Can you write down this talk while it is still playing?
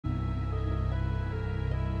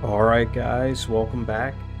Alright guys, welcome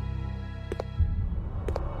back.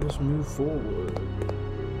 Let's move forward.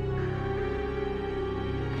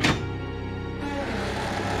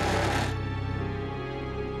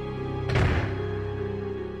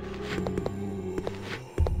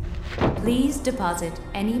 Please deposit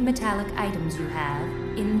any metallic items you have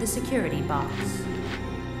in the security box.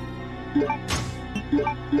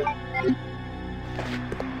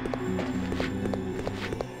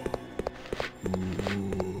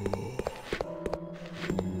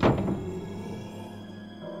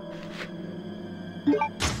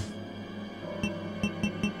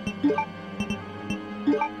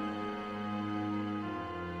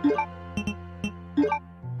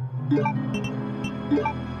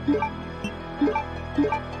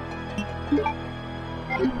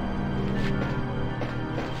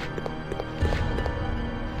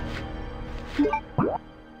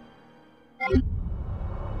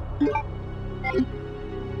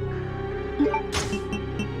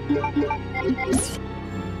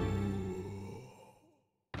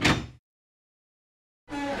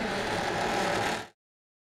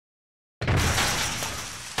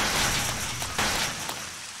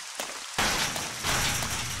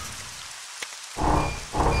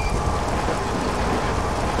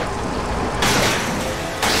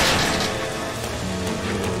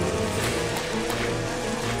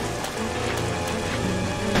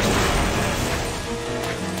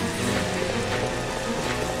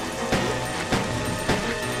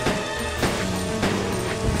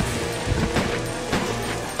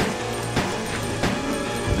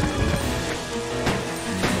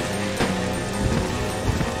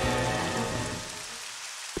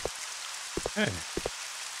 Hey.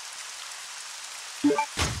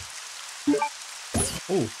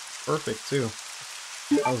 Oh, perfect too.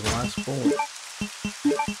 That was the last bullet.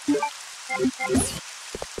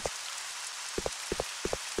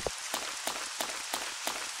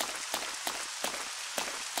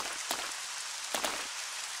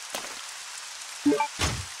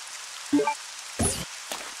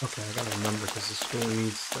 Okay, I gotta remember because the story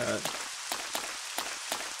needs that.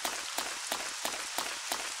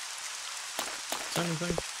 Is that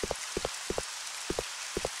anything?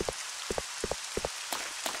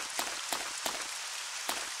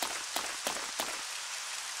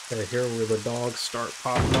 Okay, here where the dogs start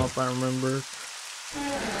popping up, I remember.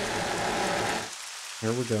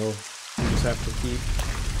 Here we go. We just have to keep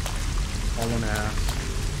hauling ass.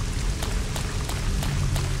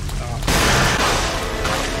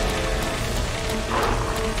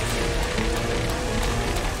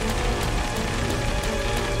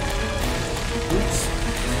 Oops.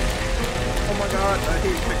 Oh my god, I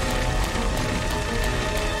hate it.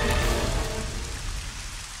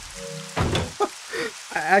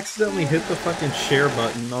 I accidentally hit the fucking share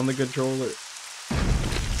button on the controller.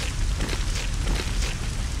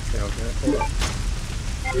 Okay, hold up.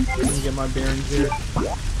 Let me get my bearings here.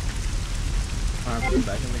 Alright, I'm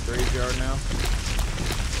back in the graveyard now.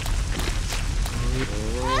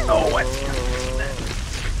 Oh, I killed that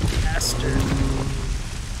bastard.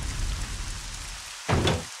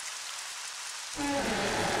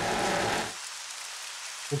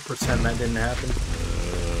 We'll pretend that didn't happen.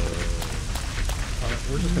 Alright,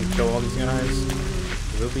 we're just gonna kill all these guys.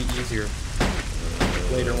 It'll be easier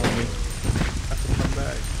later when we have to come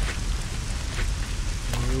back.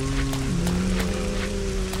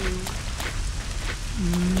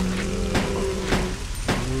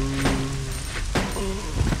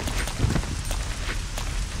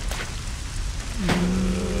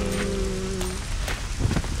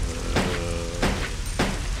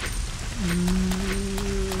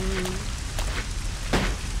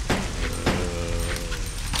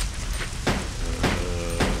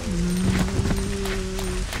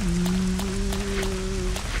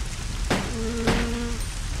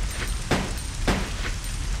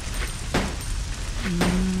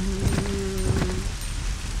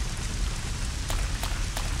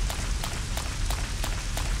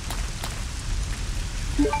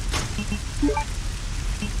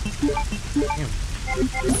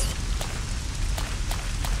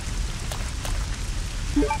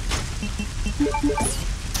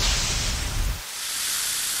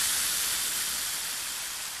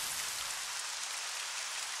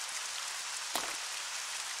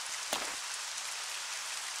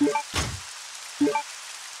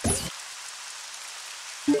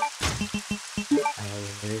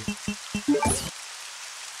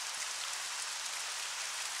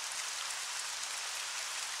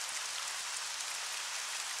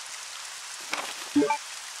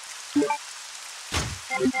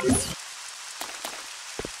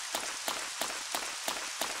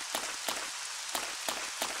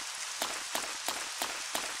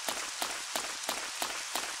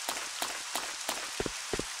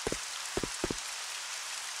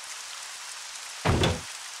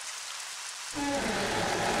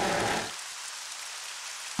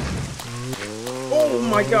 Oh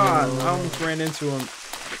my god, I almost ran into him.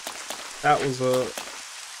 That was a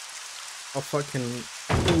fucking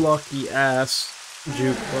lucky ass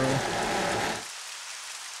juke, bro.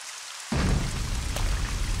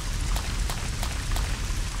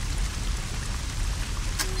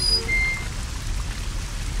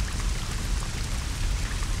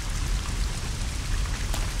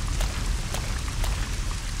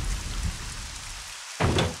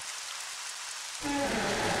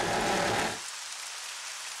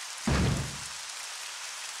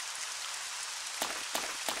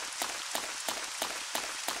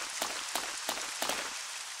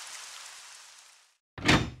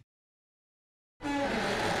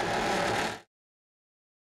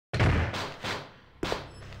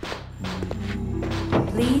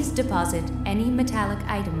 Please deposit any metallic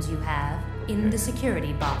items you have in the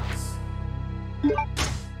security box.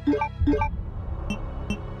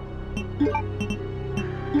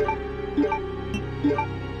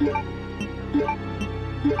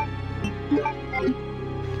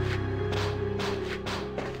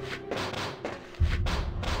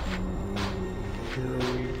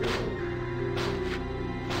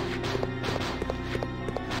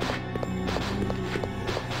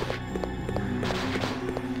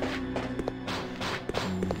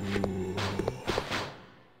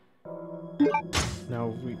 Now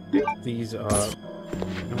we pick these up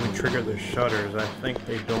and we trigger the shutters. I think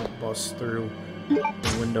they don't bust through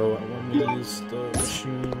the window when we use the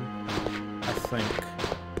machine. I think.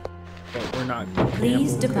 But we're not.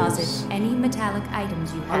 Please deposit any metallic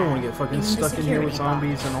items you have. I don't want to get fucking stuck in here with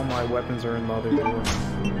zombies box. and all my weapons are in the other door.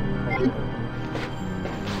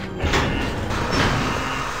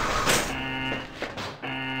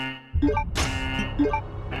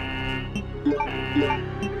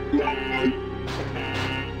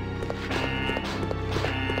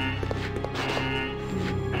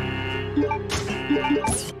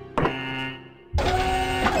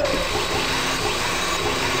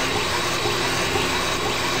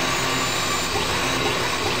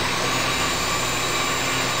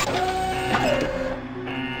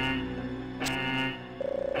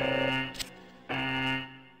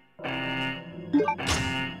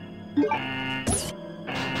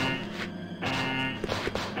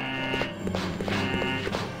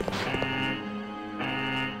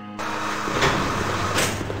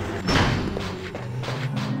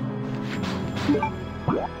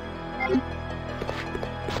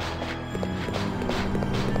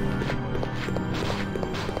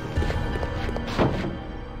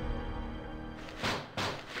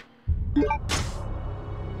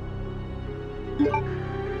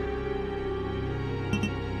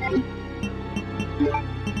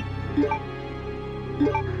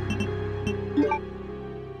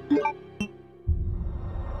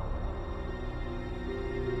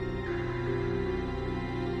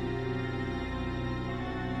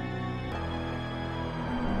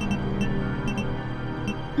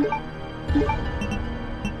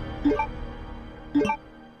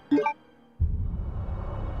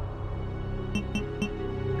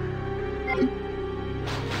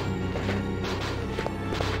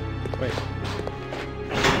 Wait.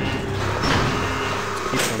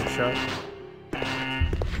 Keep them shut.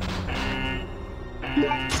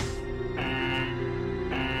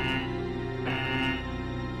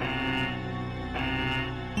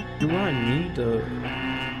 Do I need to...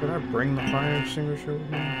 Did I bring the fire extinguisher with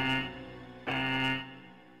me?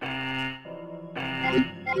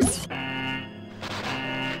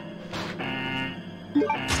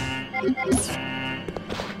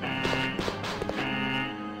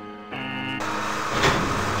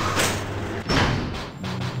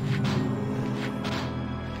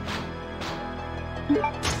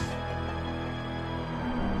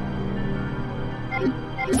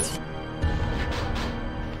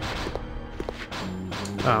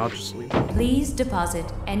 I'll just leave it. Please deposit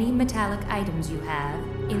any metallic items you have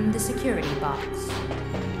in the security box.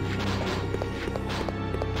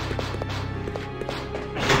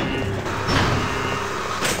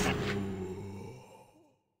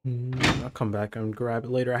 I'll come back and grab it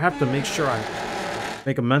later. I have to make sure I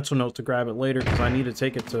make a mental note to grab it later because I need to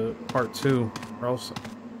take it to part 2 or else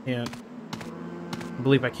I can't. I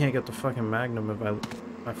believe I can't get the fucking Magnum if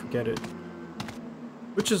I forget it.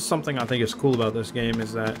 Which is something I think is cool about this game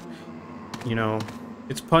is that, you know,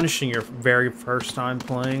 it's punishing your very first time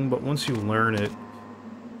playing, but once you learn it,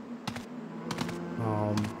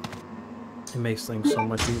 it makes things so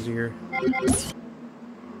much easier.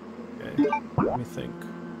 Okay, let me think.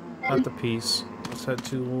 Got the piece. Let's head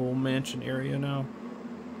to the little mansion area now.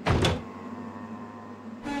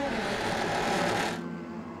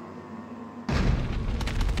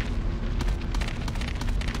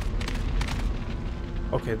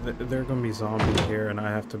 Okay, there are gonna be zombies here, and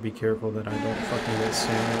I have to be careful that I don't fucking get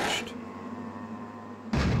sandwiched.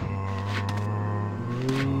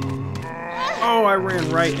 Oh, I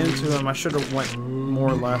ran right into him. I should have went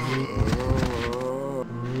more left.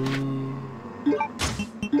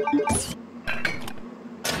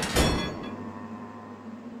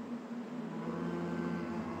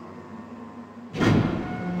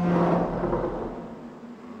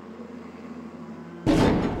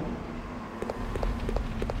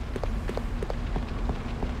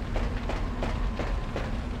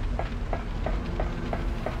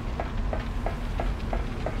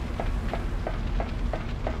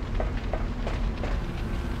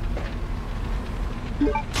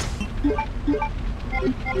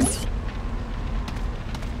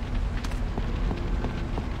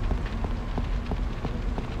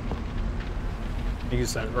 I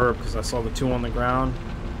used that herb because I saw the two on the ground.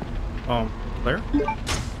 Claire? Thank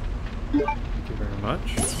you very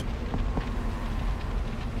much.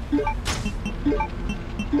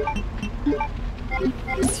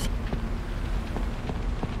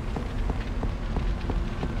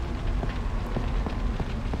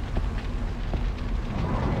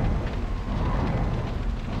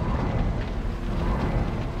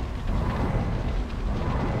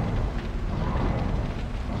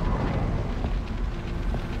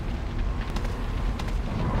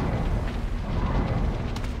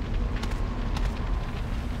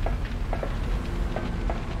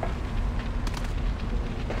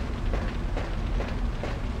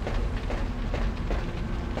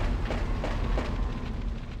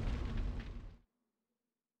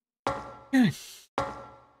 Okay.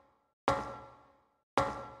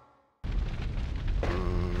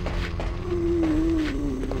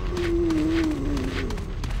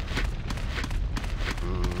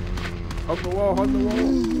 Hug the wall, hug the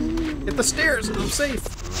wall. Hit the stairs, I'm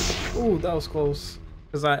safe. Ooh, that was close.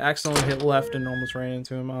 Because I accidentally hit left and almost ran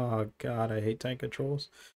into him. Oh god, I hate tank controls.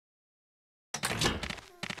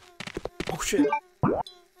 Oh shit.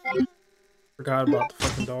 Forgot about the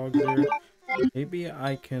fucking dogs there. Maybe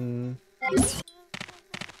I can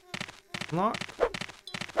unlock.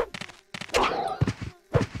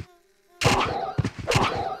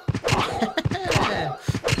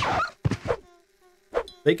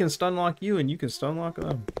 They can stun lock you and you can stun lock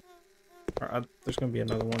them. There's gonna be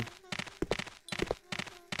another one.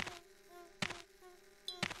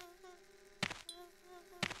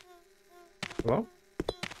 Hello?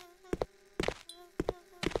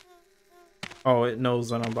 Oh, it knows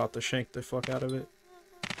that I'm about to shank the fuck out of it.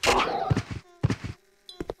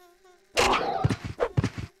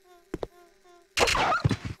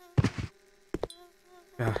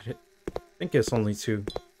 God, I think it's only two.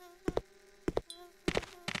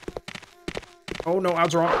 Oh no, I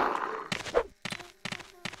was wrong.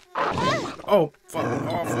 Oh, fuck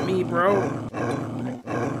off me, bro.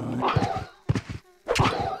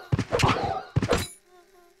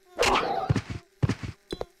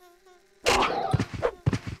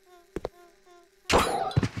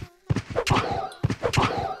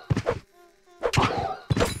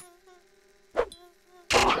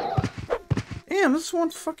 Damn, this is one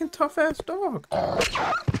fucking tough ass dog.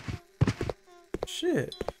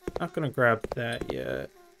 Shit. Not gonna grab that yet.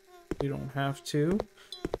 We don't have to.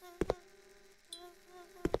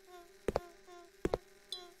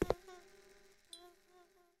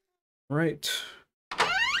 Right.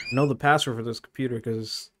 I know the password for this computer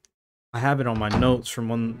because I have it on my notes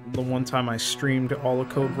from the one time I streamed all of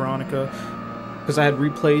Code Veronica. Because I had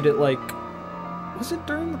replayed it like... Was it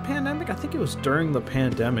during the pandemic? I think it was during the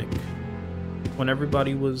pandemic. When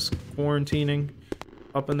everybody was quarantining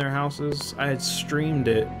up in their houses. I had streamed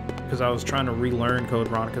it because I was trying to relearn Code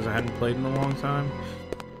Veronica because I hadn't played in a long time.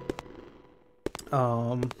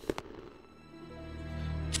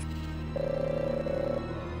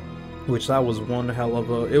 Which that was one hell of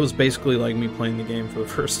a... It was basically like me playing the game for the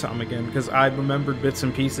first time again because I remembered bits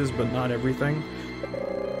and pieces but not everything.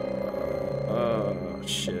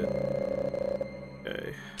 Shit.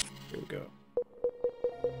 Okay, here we go.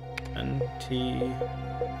 NT...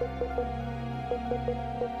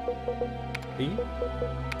 B?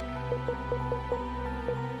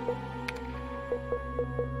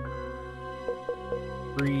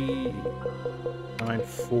 Three, 9,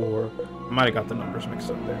 4. I might have got the numbers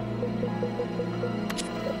mixed up there.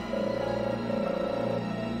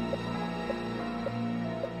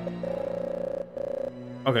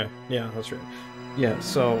 Okay, yeah, that's right. Yeah,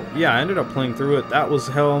 so yeah, I ended up playing through it. That was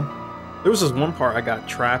hell. There was this one part I got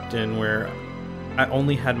trapped in where I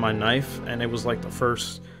only had my knife, and it was like the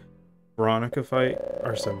first Veronica fight.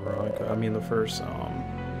 Or I said Veronica, I mean the first, oh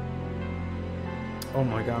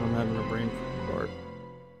my god, I'm having a brain fart.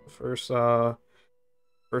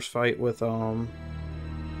 First fight with the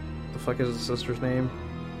fuck is his sister's name?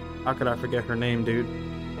 How could I forget her name, dude?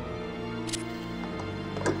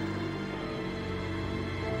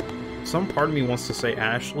 Some part of me wants to say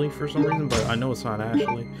Ashley for some reason, but I know it's not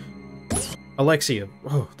Ashley. Alexia.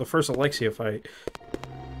 Oh, the first Alexia fight.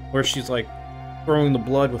 Where she's like throwing the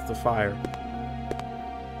blood with the fire.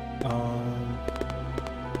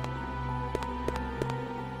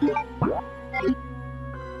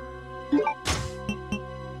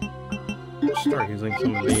 Start using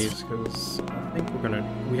some of these because I think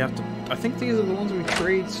we have to. I think these are the ones we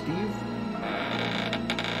trade, Steve.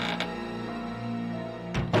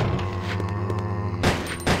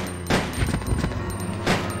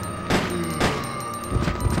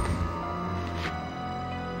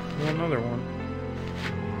 Another one.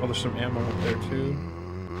 Oh, there's some ammo up there too.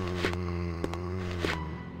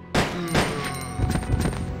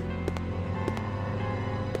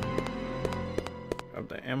 Have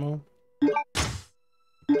the ammo.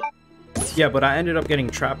 Yeah, but I ended up getting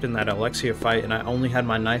trapped in that Alexia fight, and I only had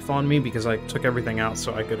my knife on me because I took everything out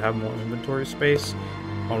so I could have more inventory space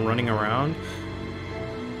while running around.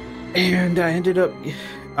 And I ended up,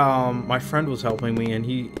 my friend was helping me, and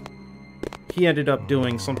he ended up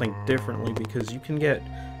doing something differently because you can get,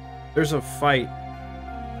 there's a fight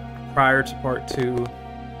prior to part 2,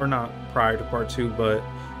 or not prior to part 2, but,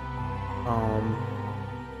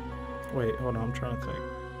 wait, hold on, I'm trying to think.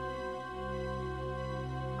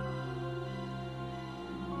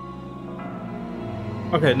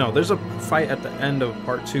 Okay, no, there's a fight at the end of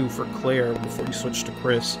part 2 for Claire before you switch to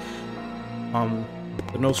Chris.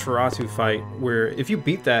 The Nosferatu fight, where if you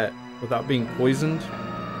beat that without being poisoned,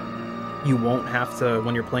 you won't have to,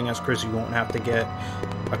 when you're playing as Chris, you won't have to get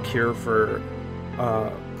a cure for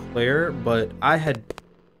Claire, but I had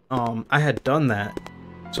done that.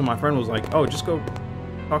 So my friend was like, oh, just go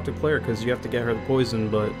talk to Claire because you have to get her the poison,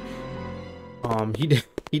 but he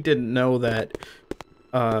didn't know that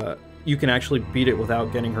you can actually beat it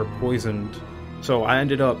without getting her poisoned. So I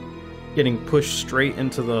ended up getting pushed straight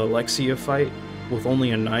into the Alexia fight with only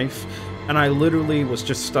a knife, and I literally was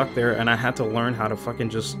just stuck there, and I had to learn how to fucking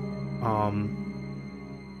just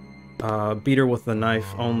beat her with the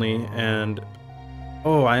knife only. And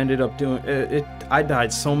oh, I ended up doing it. I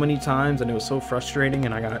died so many times, and it was so frustrating,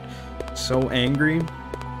 and I got so angry.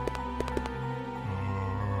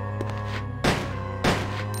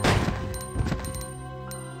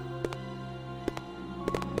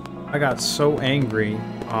 I got so angry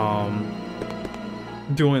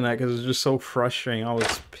doing that because it was just so frustrating. I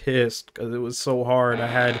was pissed because it was so hard.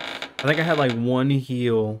 I think I had like one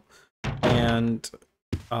heal and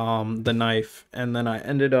the knife, and then I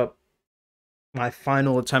ended up, my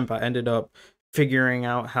final attempt, I ended up figuring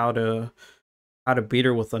out how to beat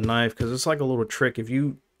her with a knife, because it's like a little trick.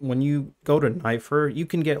 When you go to knife her, you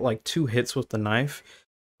can get like 2 hits with the knife,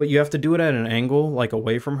 but you have to do it at an angle, like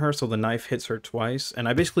away from her, so the knife hits her twice. And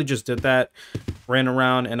I basically just did that, ran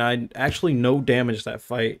around, and I actually no damaged that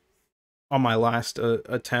fight on my last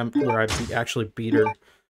attempt, where I actually beat her,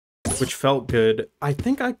 which felt good. I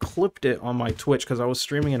think I clipped it on my Twitch, because I was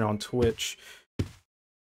streaming it on Twitch,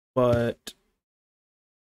 but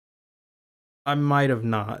I might have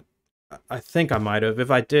not. I think I might have. If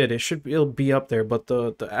I did, it'll be up there, but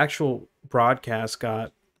the actual broadcast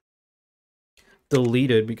got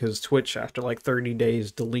deleted because Twitch, after like 30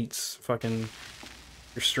 days, deletes fucking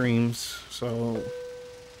your streams. So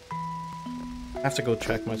I have to go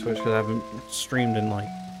check my Twitch because I haven't streamed in like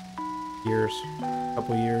years,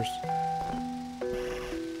 couple years.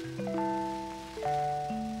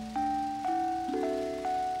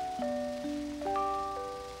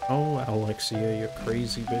 Oh, Alexia, you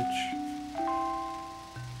crazy bitch.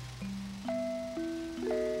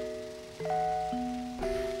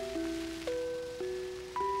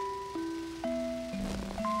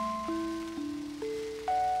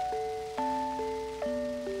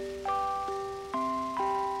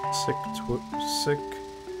 Sick,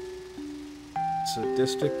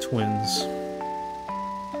 sadistic twins.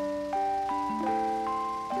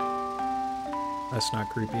 That's not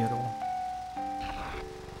creepy at all.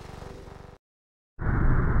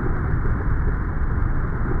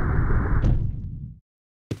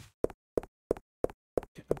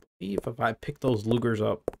 Can't believe if I pick those Lugers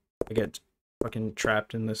up, I get fucking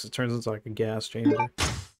trapped in this. It turns into like a gas chamber.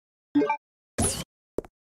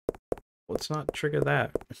 Let's not trigger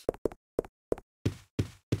that.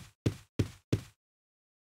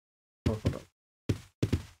 Oh, hold up.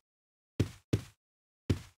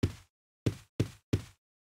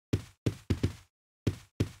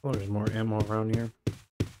 Oh, there's more ammo around here.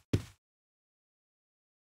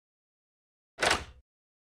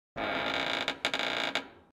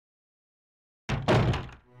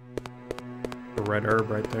 red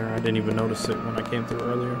herb right there. I didn't even notice it when I came through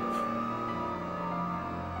earlier.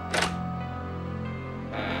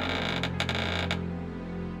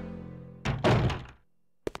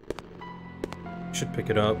 Should pick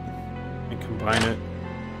it up and combine it.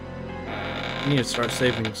 I need to start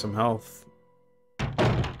saving some health.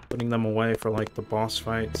 Putting them away for like the boss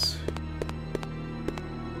fights.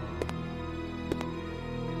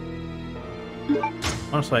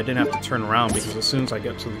 Honestly, I didn't have to turn around because as soon as I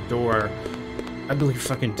get to the door, I believe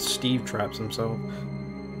fucking Steve traps himself.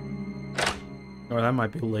 Or that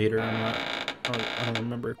might be later. I don't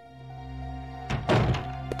remember.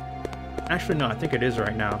 Actually, no, I think it is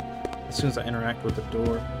right now. As soon as I interact with the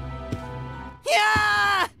door.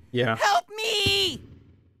 Yeah! Yeah. Help me!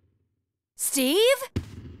 Steve?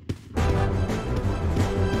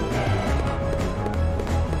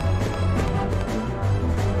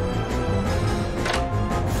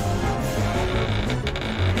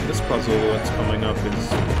 This puzzle that's coming up is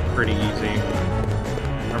pretty easy.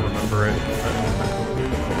 I remember it.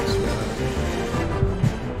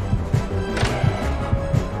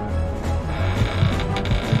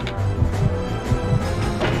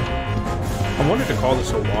 I wanted to call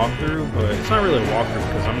this a walkthrough, but it's not really a walkthrough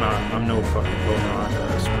because I'm no fucking Veronica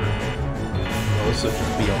expert. Well, this will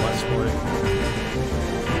just be a Let's Play.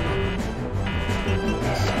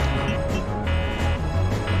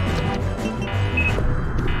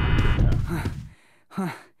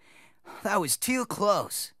 That was too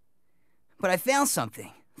close. But I found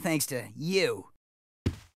something, thanks to you.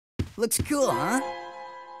 Looks cool, huh?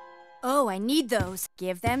 Oh, I need those.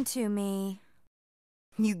 Give them to me.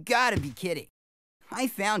 You gotta be kidding. I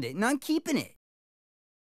found it and I'm keeping it.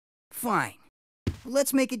 Fine.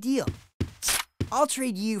 Let's make a deal. I'll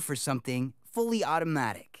trade you for something fully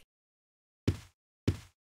automatic.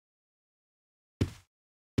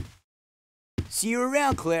 See you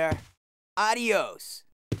around, Claire. Adios.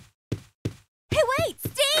 Hey, wait!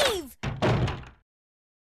 Steve!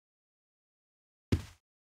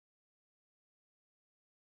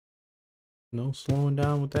 No slowing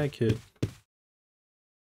down with that kid.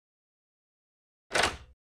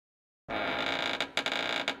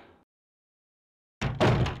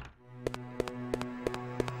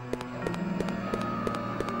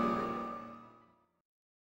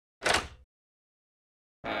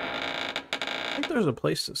 I think there's a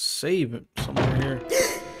place to save it somewhere here.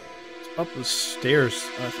 It's up the stairs,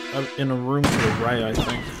 in a room to the right, I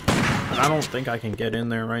think. But I don't think I can get in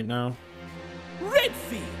there right now.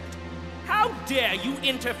 Redfield! How dare you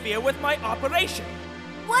interfere with my operation?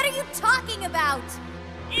 What are you talking about?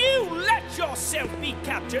 You let yourself be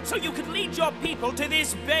captured so you could lead your people to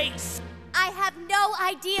this base! I have no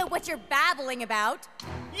idea what you're babbling about.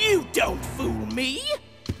 You don't fool me!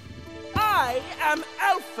 I am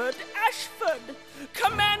Alfred Ashford,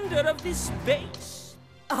 commander of this base.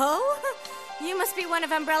 Oh? You must be one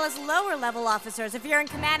of Umbrella's lower level officers if you're in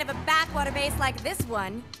command of a backwater base like this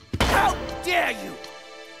one. How dare you!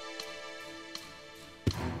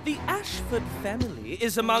 The Ashford family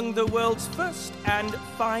is among the world's first and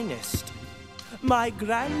finest. My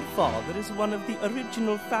grandfather is one of the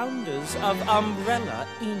original founders of Umbrella,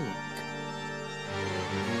 Inc.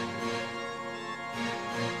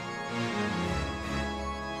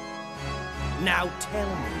 Now tell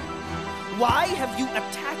me, why have you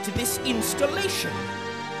attacked this installation?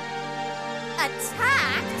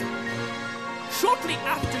 Attacked? Shortly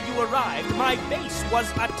after you arrived, my base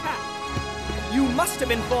was attacked. You must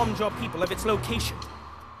have informed your people of its location.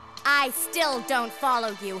 I still don't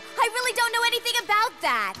follow you. I really don't know anything about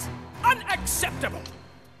that. Unacceptable!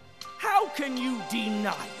 How can you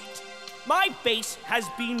deny it? My base has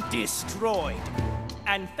been destroyed.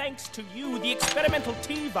 And thanks to you, the experimental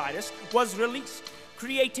T-virus was released,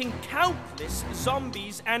 creating countless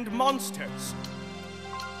zombies and monsters.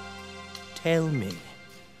 Tell me,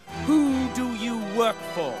 who do you work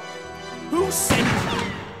for? Who sent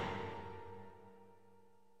you?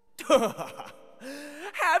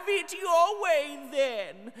 Have it your way,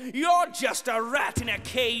 then. You're just a rat in a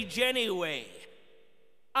cage anyway.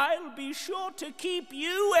 I'll be sure to keep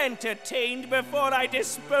you entertained before I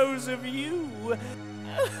dispose of you.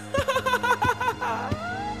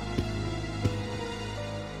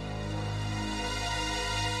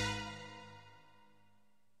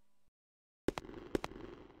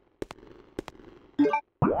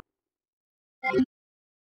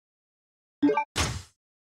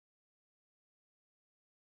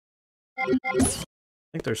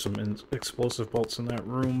 I think there's some explosive bolts in that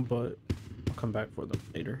room, but I'll come back for them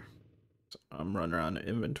later. So I'm running around the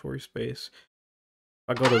inventory space.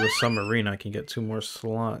 If I go to the submarine, I can get 2 more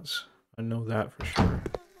slots. I know that for sure.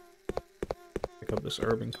 Pick up this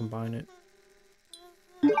herb and combine it.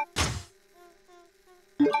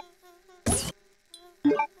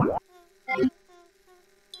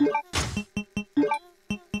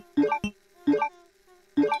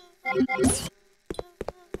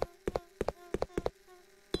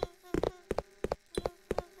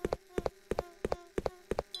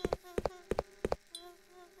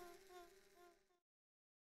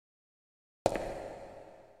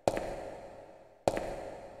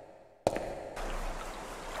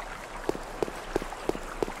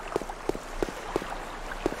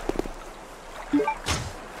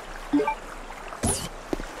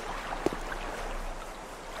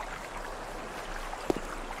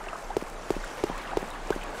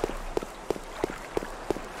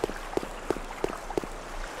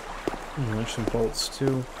 there's some bolts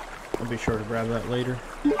too. I'll be sure to grab that later.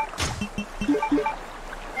 Hey,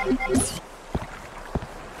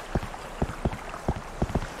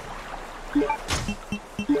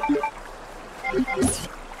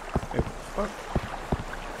 fuck.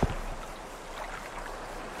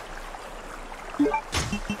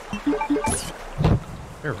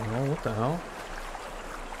 There we go. What the hell?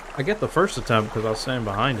 I get the first attempt because I was standing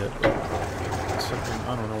behind it, but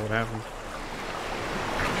I don't know what happened.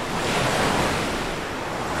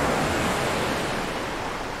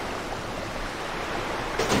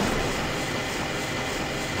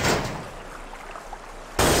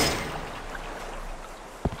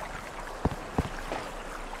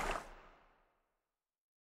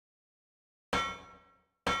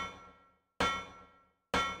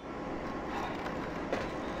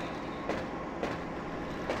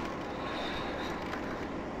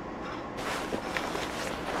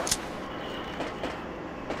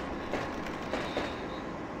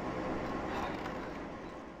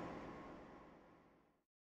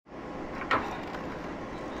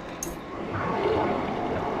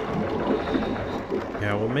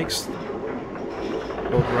 Yeah, what makes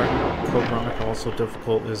Code Veronica also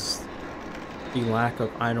difficult is the lack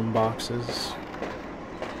of item boxes.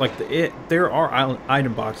 Like there are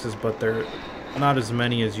item boxes, but they're not as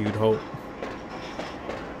many as you'd hope.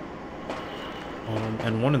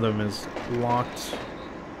 And one of them is locked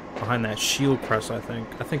behind that shield press. I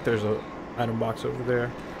think there's a item box over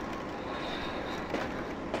there.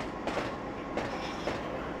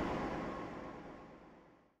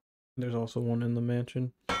 There's also one in the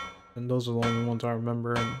mansion, and those are the only ones I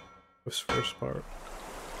remember in this first part.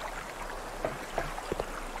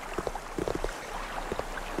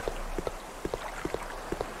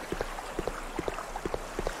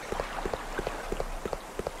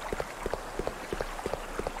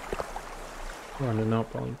 Running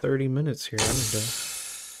up on 30 minutes here. I need to...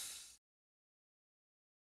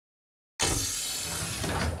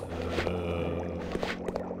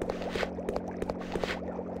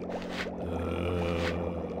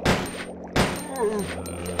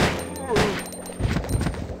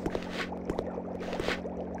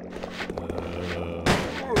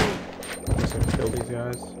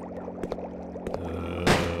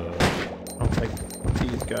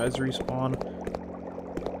 Guys respawn.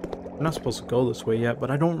 I'm not supposed to go this way yet, but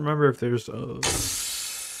I don't remember if there's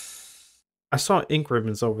I saw ink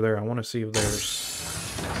ribbons over there. I want to see if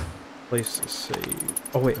there's a place to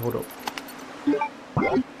save. Oh wait, hold up.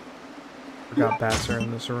 Forgot bats are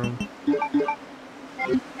in this room. They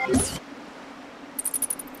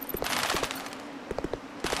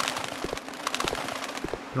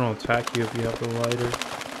don't attack you if you have the lighter.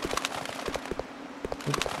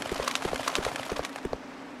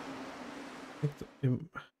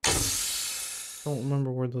 I don't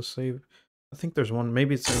remember where the save. I think there's one.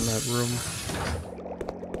 Maybe it's in that room.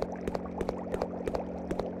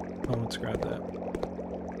 Oh, let's grab that.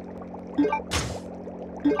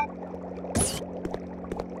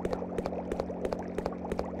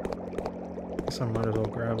 Guess I might as well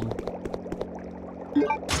grab them.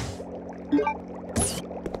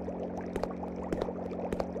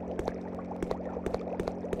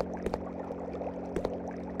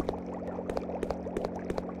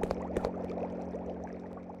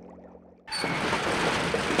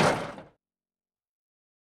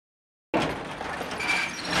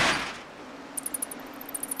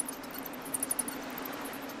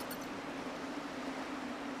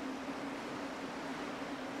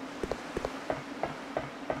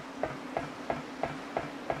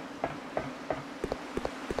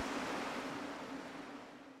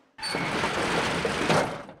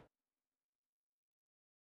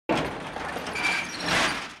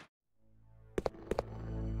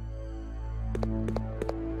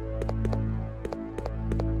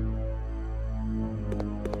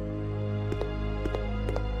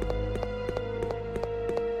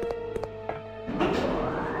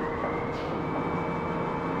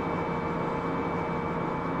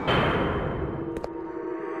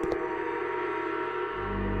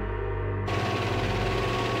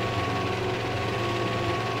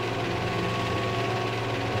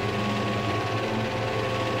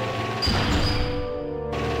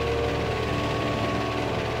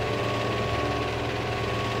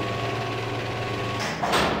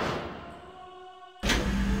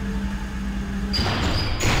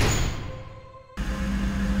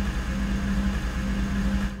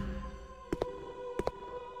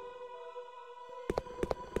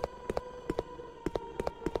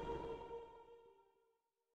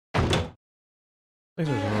 I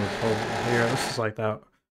think there's another puzzle here. This is like that.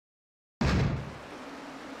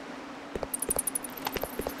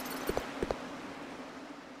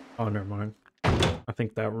 Oh, never mind. I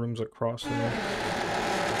think that room's across there.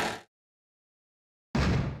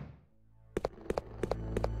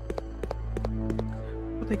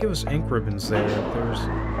 But they give us ink ribbons there. There's...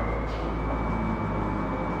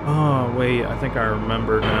 Oh, wait, I think I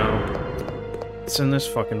remember now. It's in this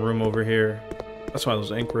fucking room over here. That's why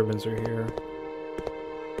those ink ribbons are here.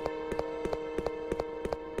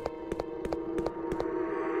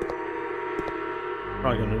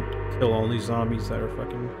 Probably gonna kill all these zombies that are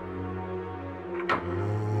fucking...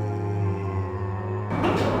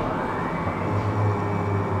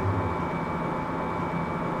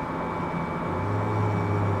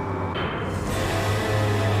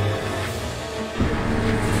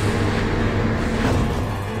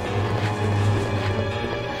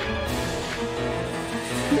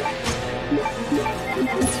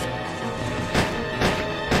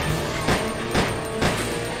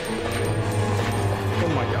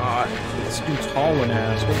 Hauling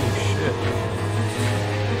ass, holy shit.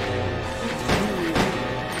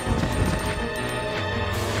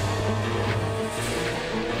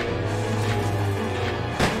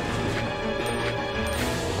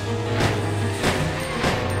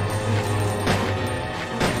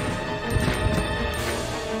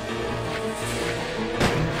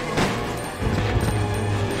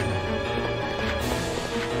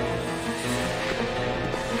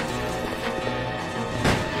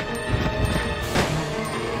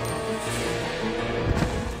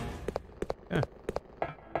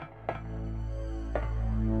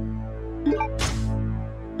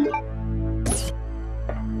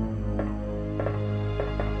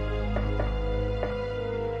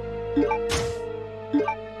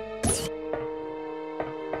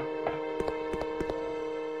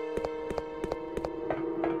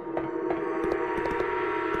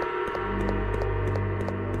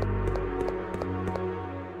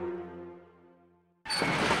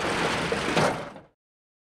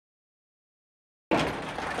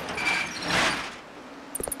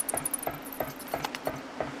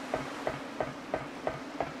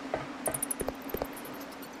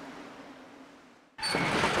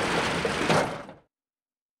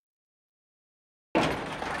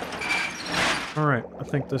 Alright, I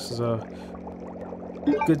think this is a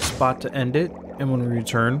good spot to end it, and when we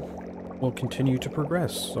return, we'll continue to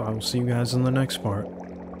progress. So I will see you guys in the next part.